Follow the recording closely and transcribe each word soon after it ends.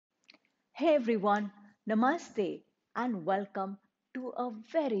Hey everyone, Namaste and welcome to a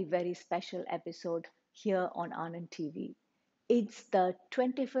very special episode here on Anand TV. It's the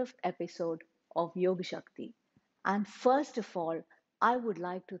 25th episode of Yoga Shakti. And first of all, I would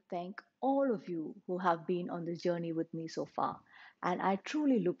like to thank all of you who have been on this journey with me so far. And I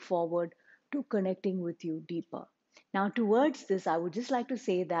truly look forward to connecting with you deeper. Now, towards this, I would just like to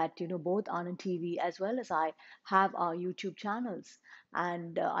say that, both Anand TV as well as I have our YouTube channels.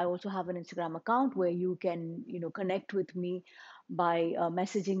 And I also have an Instagram account where you can, connect with me by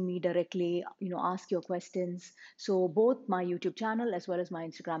messaging me directly, ask your questions. So both my YouTube channel as well as my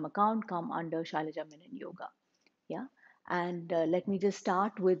Instagram account come under Shailaja Menon Yoga. Yeah. And let me just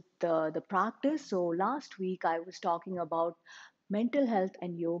start with the practice. So last week I was talking about mental health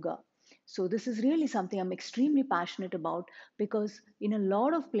and yoga. So this is really something I'm extremely passionate about because in a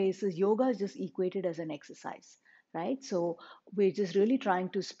lot of places, yoga is just equated as an exercise, right? So we're just really trying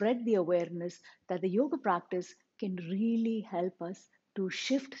to spread the awareness that the yoga practice can really help us to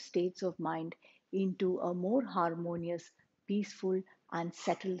shift states of mind into a more harmonious, peaceful, and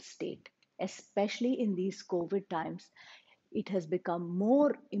settled state. Especially in these COVID times, it has become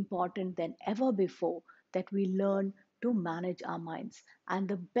more important than ever before that we learn to manage our minds. And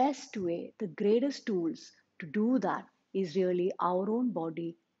the best way, the greatest tools to do that is really our own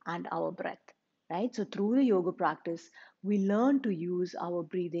body and our breath, right? So, through the yoga practice, we learn to use our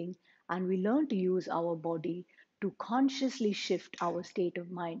breathing and we learn to use our body to consciously shift our state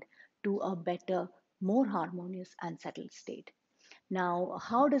of mind to a better, more harmonious, and settled state. Now,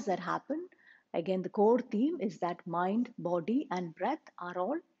 how does that happen? Again, the core theme is that mind, body, and breath are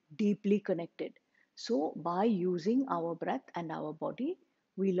all deeply connected. So, by using our breath and our body,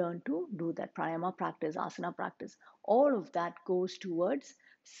 we learn to do that pranayama practice, asana practice. All of that goes towards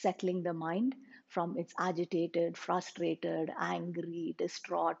settling the mind from its agitated, frustrated, angry,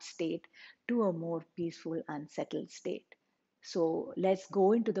 distraught state to a more peaceful and settled state. So let's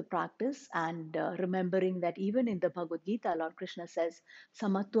go into the practice and remembering that even in the Bhagavad Gita, Lord Krishna says,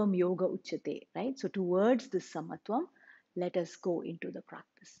 Samatvam Yoga Uchyate, right? So towards this Samatvam, let us go into the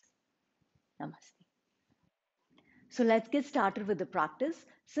practice. Namaste. So let's get started with the practice.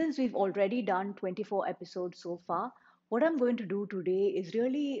 Since we've already done 24 episodes so far, what I'm going to do today is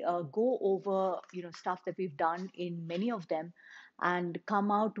really go over stuff that we've done in many of them, and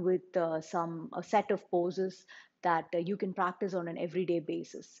come out with some a set of poses that you can practice on an everyday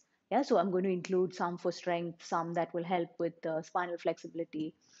basis. Yeah, so I'm going to include some for strength, some that will help with spinal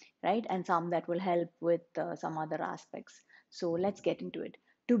flexibility, right, and some that will help with some other aspects. So let's get into it.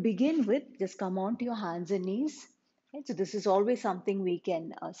 To begin with, just come on to your hands and knees. Right, so this is always something we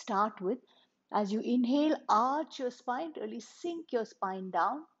can start with. As you inhale, arch your spine, really sink your spine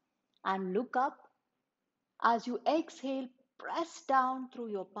down and look up. As you exhale, press down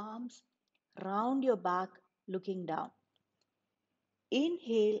through your palms, round your back, looking down.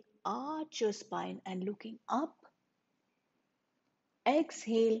 Inhale, arch your spine and looking up.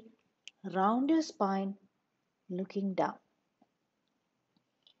 Exhale, round your spine, looking down.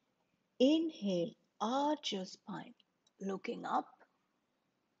 Inhale, arch your spine, looking up.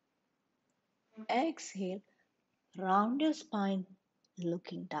 Exhale, round your spine,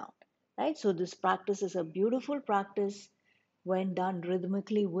 looking down. Right? So, this practice is a beautiful practice when done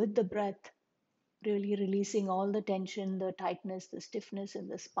rhythmically with the breath, really releasing all the tension, the tightness, the stiffness in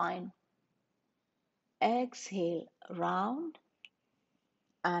the spine. Exhale, round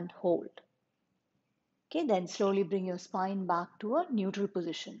and hold. Okay, then slowly bring your spine back to a neutral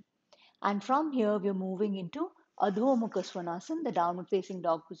position. And from here, we're moving into Adho Mukha Svanasana, the downward facing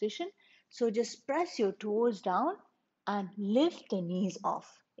dog position. So just press your toes down and lift the knees off.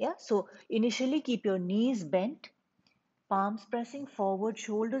 Yeah, so initially keep your knees bent, palms pressing forward,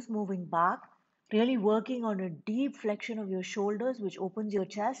 shoulders moving back, really working on a deep flexion of your shoulders, which opens your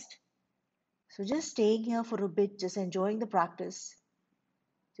chest. So just staying here for a bit, just enjoying the practice,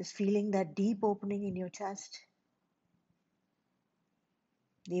 just feeling that deep opening in your chest,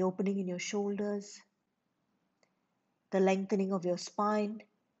 the opening in your shoulders, the lengthening of your spine.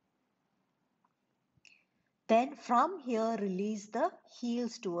 Then from here, release the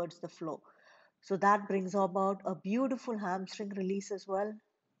heels towards the floor. So that brings about a beautiful hamstring release as well.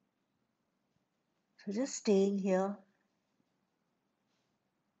 So just staying here.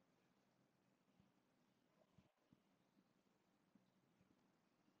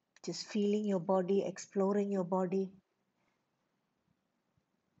 Just feeling your body, exploring your body,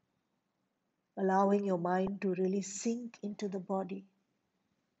 allowing your mind to really sink into the body,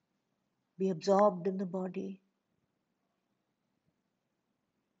 be absorbed in the body.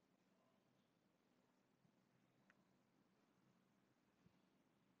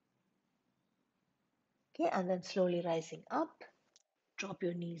 Okay, and then slowly rising up, drop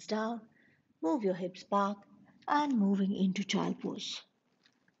your knees down, move your hips back, and moving into child pose.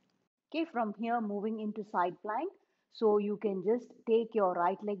 Okay, from here moving into side plank. So you can just take your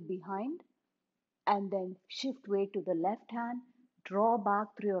right leg behind and then shift weight to the left hand, draw back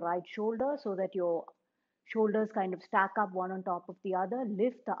through your right shoulder so that your shoulders kind of stack up one on top of the other.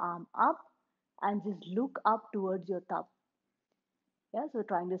 Lift the arm up and just look up towards your thumb. Yeah, so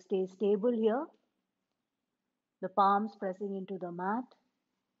trying to stay stable here. The palms pressing into the mat,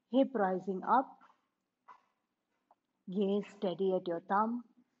 hip rising up, gaze steady at your thumb,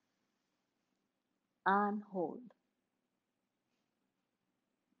 and hold.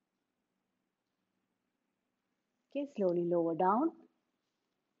 Okay, slowly lower down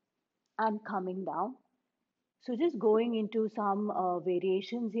and coming down. So just going into some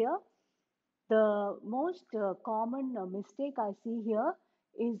variations here. The most common mistake I see here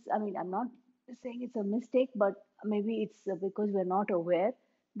is, I mean, I'm not saying it's a mistake, but maybe it's because we're not aware.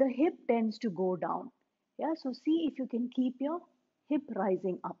 The hip tends to go down. Yeah, so see if you can keep your hip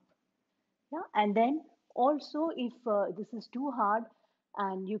rising up. Yeah, and then also if this is too hard,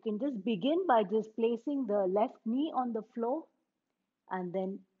 and you can just begin by just placing the left knee on the floor and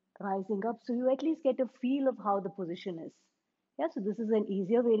then rising up. So you at least get a feel of how the position is. Yeah, so this is an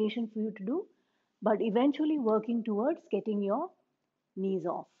easier variation for you to do, but eventually working towards getting your knees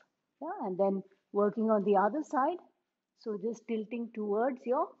off. Yeah, and then working on the other side. So just tilting towards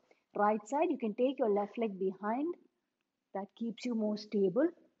your right side. You can take your left leg behind. That keeps you more stable.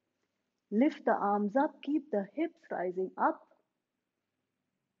 Lift the arms up, keep the hips rising up,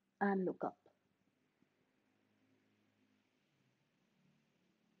 and look up.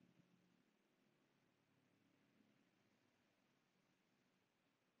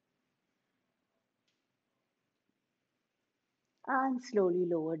 And slowly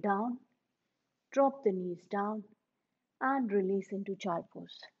lower down. Drop the knees down and release into child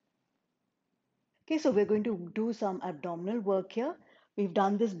pose. Okay, so we're going to do some abdominal work here. We've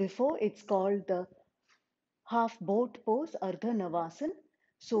done this before. It's called the half boat pose, Ardha Navasan.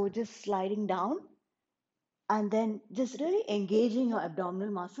 So just sliding down and then just really engaging your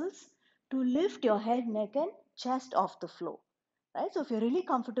abdominal muscles to lift your head, neck, and chest off the floor. Right? So if you're really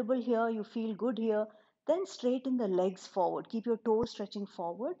comfortable here, you feel good here, then straighten the legs forward. Keep your toes stretching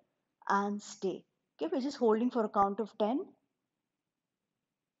forward and stay. Okay, we're just holding for a count of 10.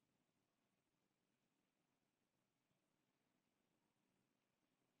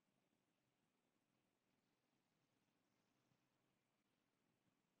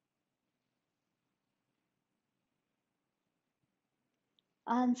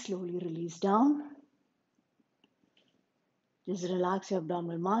 And slowly release down. Just relax your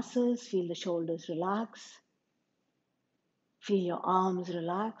abdominal muscles, feel the shoulders relax, feel your arms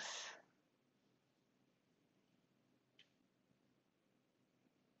relax.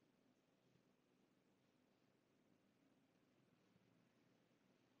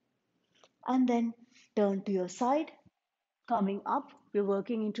 And then turn to your side, coming up. We're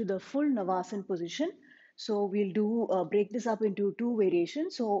working into the full Navasan position. So we'll do break this up into two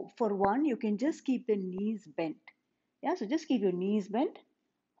variations. So for one, you can just keep the knees bent. Yeah, so just keep your knees bent,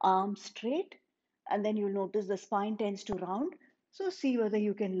 arms straight, and then you'll notice the spine tends to round. So see whether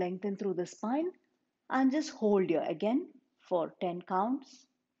you can lengthen through the spine and just hold here again for 10 counts.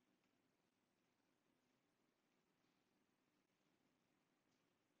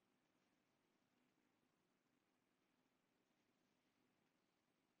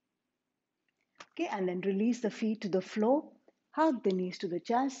 Okay, and then release the feet to the floor, hug the knees to the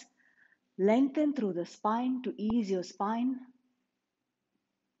chest, lengthen through the spine to ease your spine,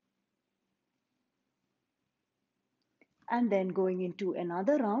 and then going into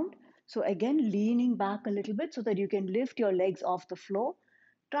another round. So again, leaning back a little bit so that you can lift your legs off the floor.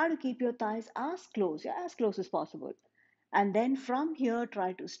 Try to keep your thighs as close, yeah, as close as possible. And then from here,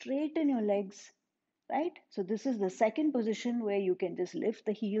 try to straighten your legs, right? So this is the second position where you can just lift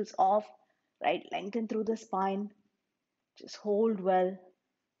the heels off, right? Lengthen through the spine, just hold well.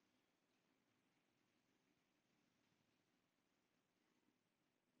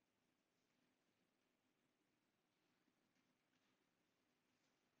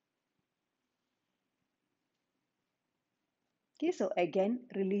 Okay, so again,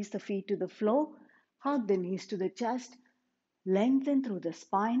 release the feet to the floor, hug the knees to the chest, lengthen through the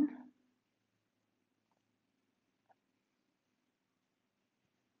spine.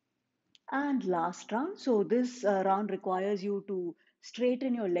 And last round. So this round requires you to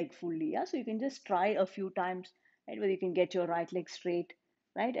straighten your leg fully. Yeah, so you can just try a few times, right, where you can get your right leg straight,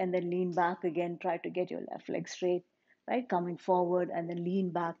 right, and then lean back again. Try to get your left leg straight, right, coming forward, and then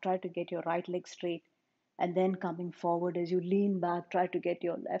lean back. Try to get your right leg straight, And then coming forward as you lean back, try to get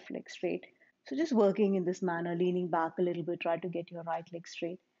your left leg straight. So just working in this manner, leaning back a little bit, try to get your right leg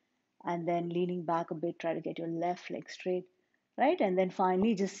straight. And then leaning back a bit, try to get your left leg straight, right? And then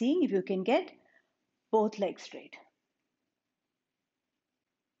finally, just seeing if you can get both legs straight.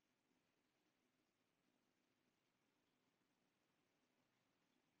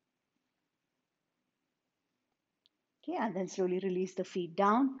 Okay, and then slowly release the feet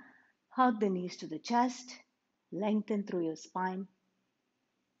down, hug the knees to the chest, lengthen through your spine,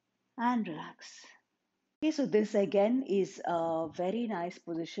 and relax. Okay, so this again is a very nice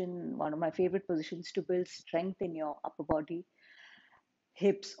position, one of my favorite positions to build strength in your upper body,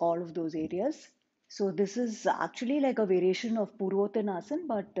 hips, all of those areas. So this is actually like a variation of Purvottanasana,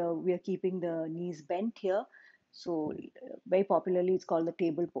 but we are keeping the knees bent here. So very popularly, it's called the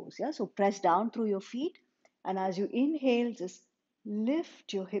table pose. Yeah. So press down through your feet, and as you inhale, just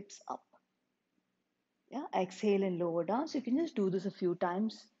lift your hips up. Yeah. Exhale and lower down. So you can just do this a few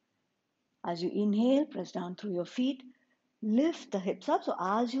times. As you inhale, press down through your feet, lift the hips up. So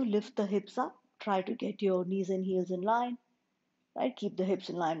as you lift the hips up, try to get your knees and heels in line. Right? Keep the hips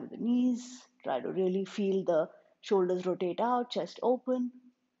in line with the knees. Try to really feel the shoulders rotate out, chest open,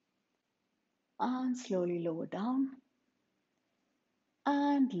 and slowly lower down.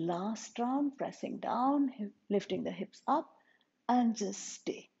 And last round, pressing down, lifting the hips up, and just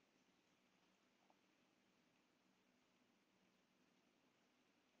stay.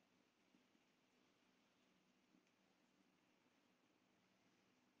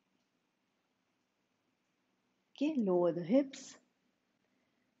 Okay, lower the hips.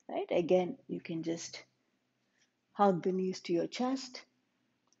 Right? Again, you can just hug the knees to your chest,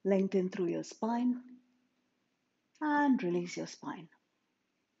 lengthen through your spine, and release your spine.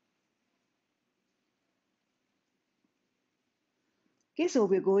 Okay, so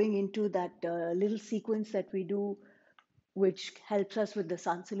we're going into that little sequence that we do, which helps us with the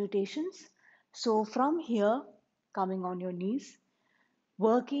sun salutations. So from here, coming on your knees,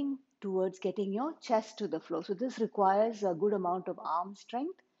 working towards getting your chest to the floor. So this requires a good amount of arm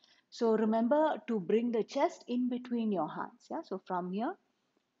strength. So remember to bring the chest in between your hands. Yeah. So from here,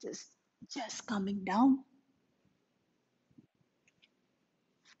 just coming down,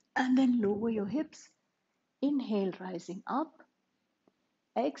 and then lower your hips. Inhale, rising up.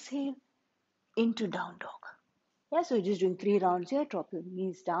 Exhale into down dog. Yeah. So you're just doing 3 rounds here. Drop your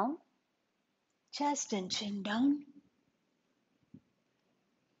knees down, chest and chin down.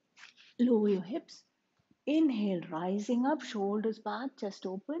 Lower your hips. Inhale, rising up, shoulders back, chest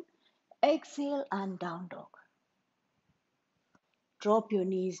open. Exhale and down dog. Drop your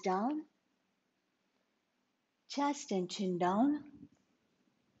knees down, chest and chin down.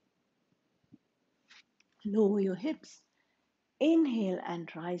 Lower your hips. Inhale and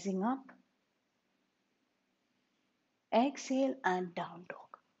rising up. Exhale and down dog.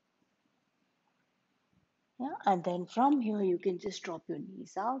 Yeah, and then from here you can just drop your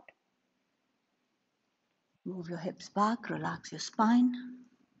knees out. Move your hips back, relax your spine.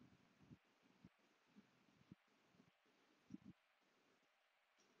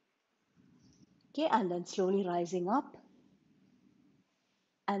 Okay, and then slowly rising up.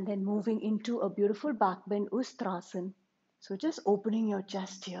 And then moving into a beautiful back bend Ustrasana. So just opening your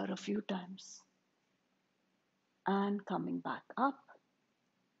chest here a few times. And coming back up.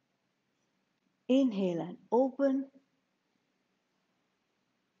 Inhale and open.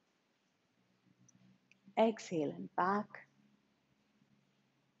 Exhale and back.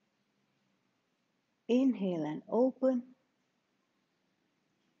 Inhale and open.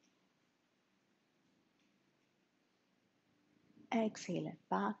 Exhale and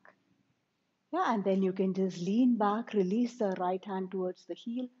back. Yeah, and then you can just lean back, release the right hand towards the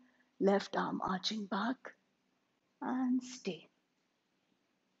heel, left arm arching back, and stay.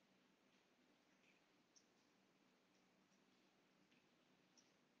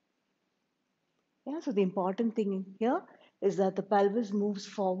 Yeah, so the important thing here is that the pelvis moves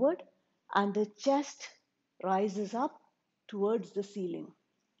forward and the chest rises up towards the ceiling.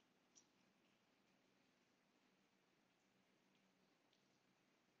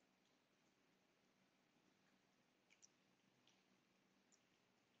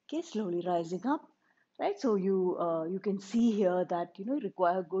 Okay, slowly rising up, right? So you can see here that you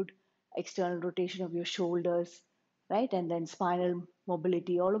require good external rotation of your shoulders, right? And then spinal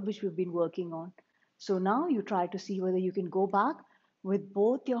mobility, all of which we've been working on. So now you try to see whether you can go back with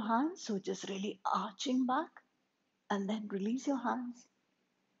both your hands. So just really arching back and then release your hands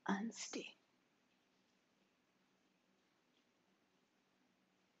and stay.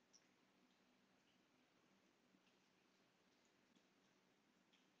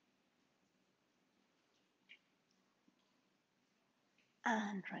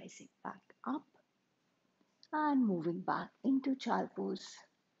 and rising back up and moving back into child pose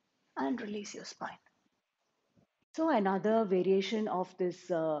and release your spine. So another variation of this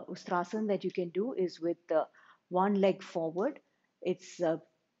ustrasana that you can do is with one leg forward. It's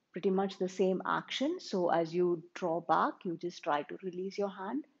pretty much the same action. So as you draw back, you just try to release your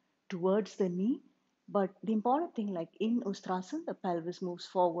hand towards the knee. But the important thing, like in ustrasana, the pelvis moves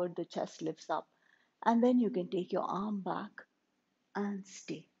forward, the chest lifts up, and then you can take your arm back and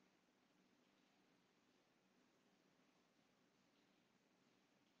stay.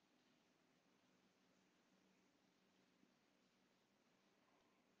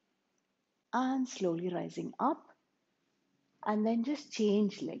 And slowly rising up, and then just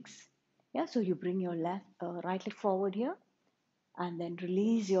change legs. Yeah, so you bring your right leg forward here, and then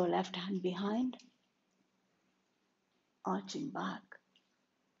release your left hand behind, arching back.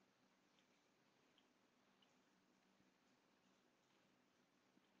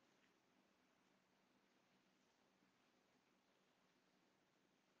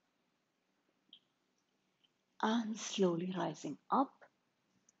 And slowly rising up,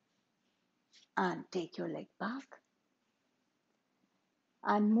 and take your leg back,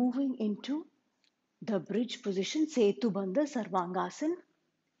 and moving into the bridge position, Setu Bandha Sarvangasana,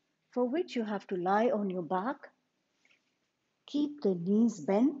 for which you have to lie on your back. Keep the knees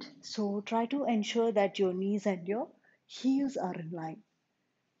bent, so try to ensure that your knees and your heels are in line.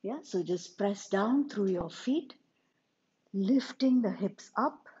 Yeah, so just press down through your feet, lifting the hips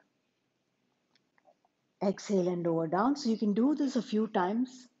up. Exhale and lower down. So you can do this a few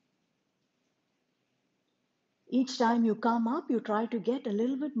times. Each time you come up, you try to get a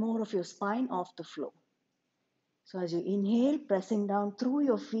little bit more of your spine off the floor. So as you inhale, pressing down through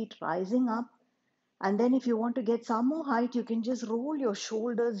your feet, rising up. And then if you want to get some more height, you can just roll your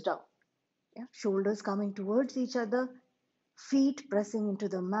shoulders down. Yeah? Shoulders coming towards each other, feet pressing into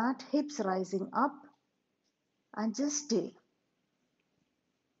the mat, hips rising up, and just stay.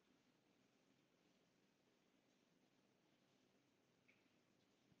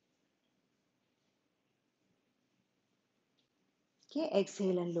 Okay,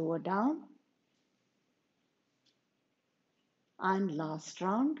 exhale and lower down. And last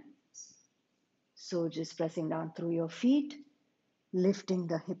round. So just pressing down through your feet, lifting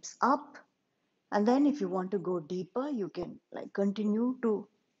the hips up. And then if you want to go deeper, you can continue to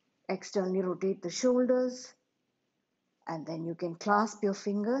externally rotate the shoulders, and then you can clasp your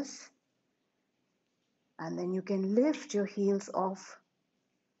fingers, and then you can lift your heels off.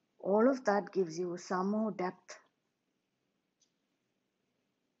 All of that gives you some more depth.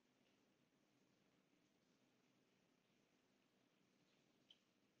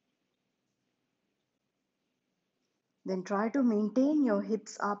 Then try to maintain your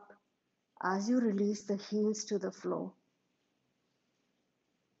hips up as you release the heels to the floor.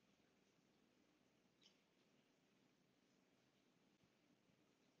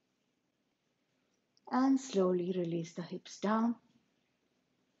 And slowly release the hips down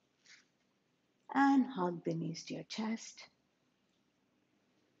and hug the knees to your chest.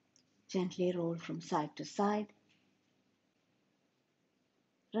 Gently roll from side to side.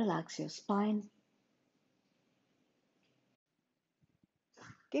 Relax your spine.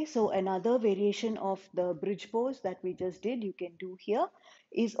 Okay, so another variation of the bridge pose that we just did, you can do here,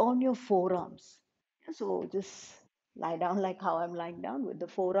 is on your forearms. So just lie down like how I'm lying down with the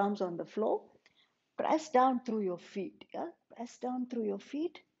forearms on the floor. Press down through your feet. Yeah, press down through your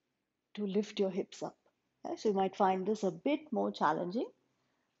feet to lift your hips up. Yeah? So you might find this a bit more challenging.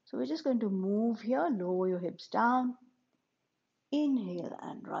 So we're just going to move here, lower your hips down. Inhale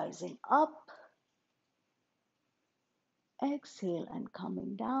and rising up. Exhale and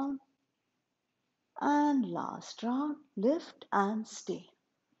coming down. And last round, lift and stay.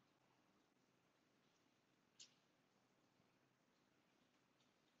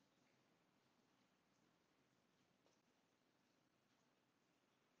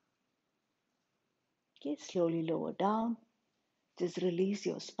 Okay, slowly lower down. Just release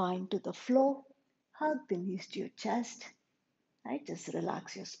your spine to the floor. Hug the knees to your chest. Right, just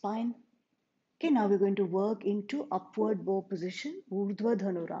relax your spine. Okay, now we're going to work into upward bow position, Urdhva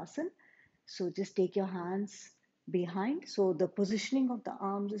Dhanurasana. So just take your hands behind. So the positioning of the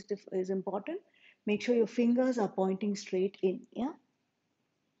arms is important. Make sure your fingers are pointing straight in. Yeah,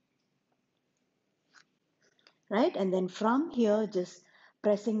 right? And then from here, just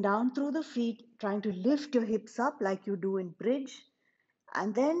pressing down through the feet, trying to lift your hips up like you do in bridge.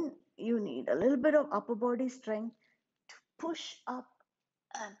 And then you need a little bit of upper body strength to push up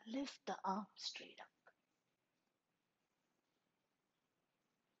and lift the arm straight up.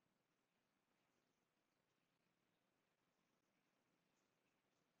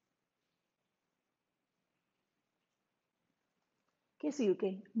 Okay, so you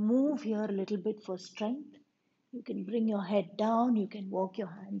can move here a little bit for strength. You can bring your head down, you can walk your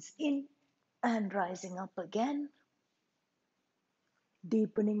hands in and rising up again,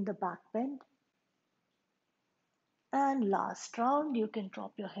 deepening the back bend. And last round, you can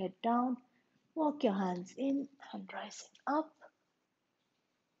drop your head down, walk your hands in and rising up.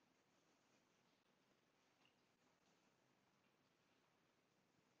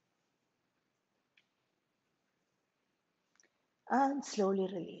 And slowly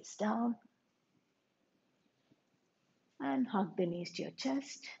release down and hug the knees to your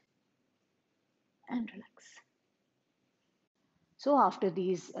chest and relax. So after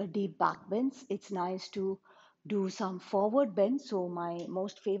these deep back bends, it's nice to do some forward bends. So my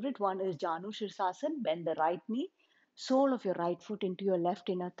most favorite one is Janu Shirsasan. Bend the right knee, sole of your right foot into your left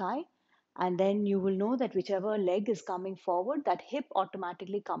inner thigh. And then you will know that whichever leg is coming forward, that hip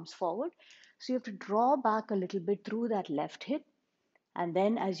automatically comes forward. So you have to draw back a little bit through that left hip. And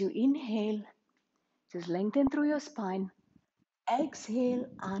then as you inhale, just lengthen through your spine. Exhale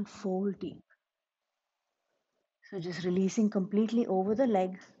and fold deep. So just releasing completely over the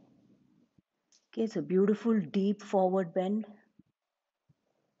leg. Okay, it's a beautiful deep forward bend.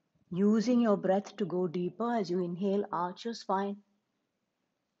 Using your breath to go deeper as you inhale, arch your spine.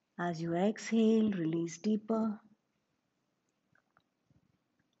 As you exhale, release deeper.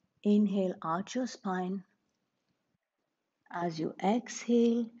 Inhale, arch your spine. As you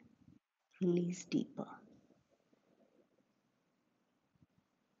exhale, release deeper.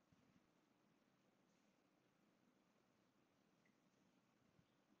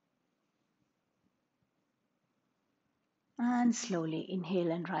 And slowly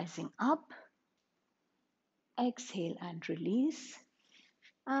inhale and rising up. Exhale and release.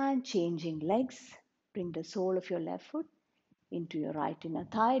 And changing legs. Bring the sole of your left foot into your right inner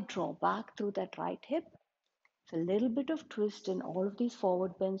thigh. Draw back through that right hip. It's a little bit of twist in all of these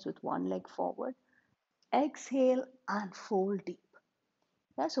forward bends with one leg forward. Exhale and fold deep.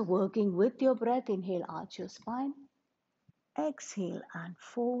 Yeah, so working with your breath, inhale, arch your spine. Exhale and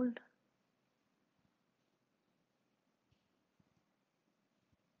fold.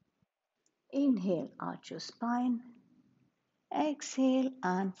 Inhale, arch your spine. Exhale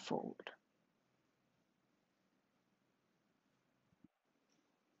and fold.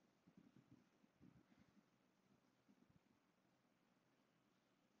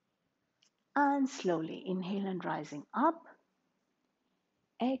 And slowly inhale and rising up.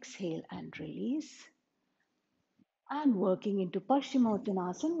 Exhale and release. And working into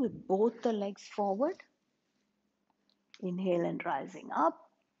Paschimottanasana with both the legs forward. Inhale and rising up.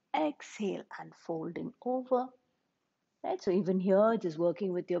 Exhale and folding over. Right, so even here, just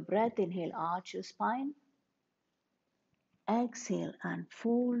working with your breath. Inhale, arch your spine. Exhale and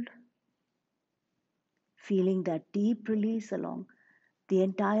fold. Feeling that deep release along the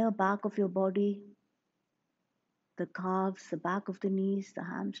entire back of your body, the calves, the back of the knees, the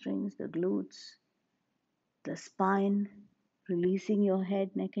hamstrings, the glutes, the spine, releasing your head,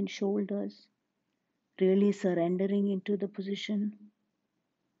 neck, and shoulders, really surrendering into the position.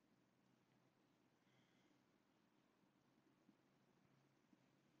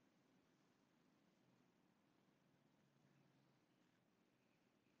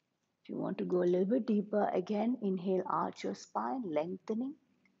 If you want to go a little bit deeper, again, inhale, arch your spine, lengthening.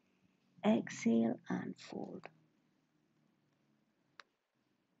 Exhale and fold.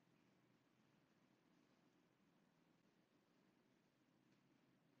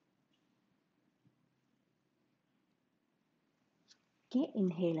 Okay,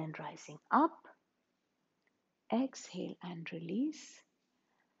 inhale and rising up. Exhale and release.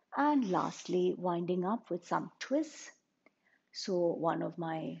 And lastly, winding up with some twists. So one of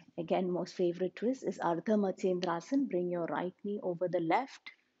my, again, most favorite twists is Ardha Matsyendrasana. Bring your right knee over the left,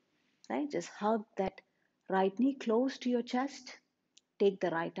 right? Just hug that right knee close to your chest. Take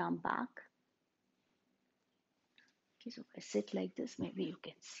the right arm back. Okay, so if I sit like this, maybe you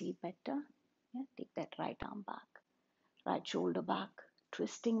can see better. Yeah, take that right arm back, right shoulder back,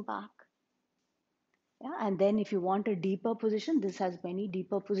 twisting back. Yeah, and then if you want a deeper position, this has many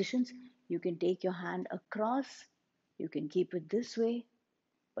deeper positions. You can take your hand across. You can keep it this way,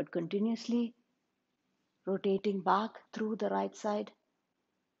 but continuously rotating back through the right side.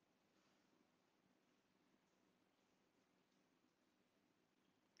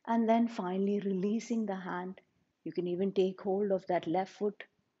 And then finally releasing the hand. You can even take hold of that left foot.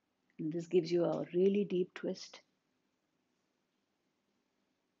 And this gives you a really deep twist.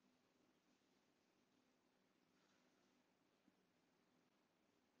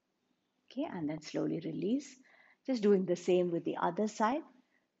 Okay, and then slowly release. Just doing the same with the other side.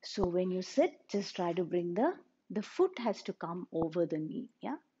 So when you sit, just try to bring the the foot has to come over the knee.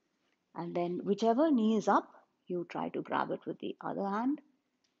 Yeah. And then whichever knee is up, you try to grab it with the other hand,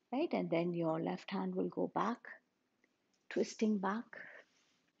 right? And then your left hand will go back, twisting back.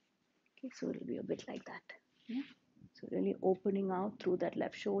 Okay, so it'll be a bit like that. Yeah. So really opening out through that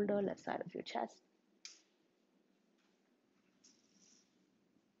left shoulder, left side of your chest.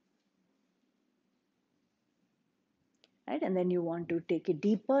 Right? And then you want to take it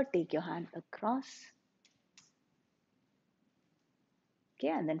deeper, take your hand across. Okay,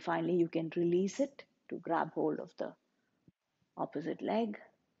 and then finally you can release it to grab hold of the opposite leg.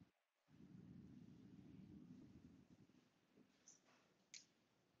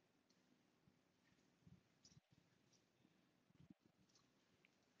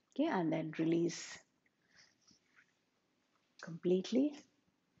 Okay, and then release completely.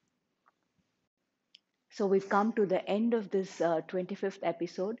 So we've come to the end of this 25th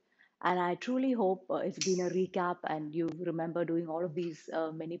episode, and I truly hope it's been a recap and you remember doing all of these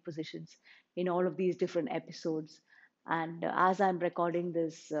many positions in all of these different episodes. And as I'm recording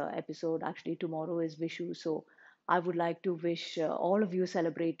this episode, actually tomorrow is Vishu, so I would like to wish all of you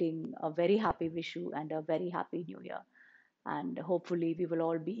celebrating a very happy Vishu and a very happy New Year. And hopefully, we will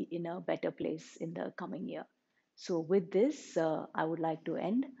all be in a better place in the coming year. So, with this, I would like to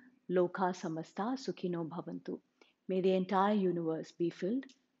end Loka Samasta Sukhino Bhavantu. May the entire universe be filled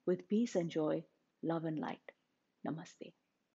with peace and joy, love and light. Namaste.